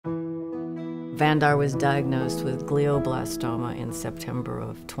Vandar was diagnosed with glioblastoma in September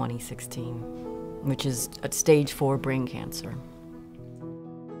of 2016, which is a stage 4 brain cancer.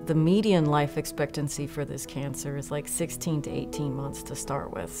 The median life expectancy for this cancer is like 16 to 18 months to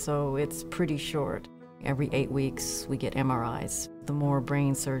start with, so it's pretty short. Every 8 weeks, we get MRIs. The more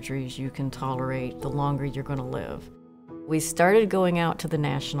brain surgeries you can tolerate, the longer you're going to live. We started going out to the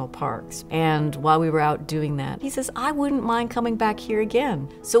national parks, and while we were out doing that, he says, I wouldn't mind coming back here again.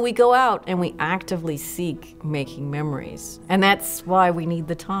 So we go out and we actively seek making memories, and that's why we need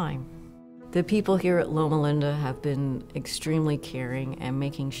the time. The people here at Loma Linda have been extremely caring and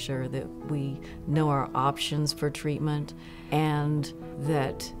making sure that we know our options for treatment and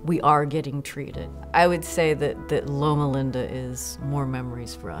that we are getting treated. I would say that Loma Linda is more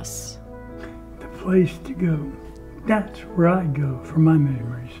memories for us. The place to go. That's where I go for my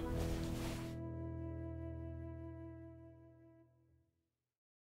memories.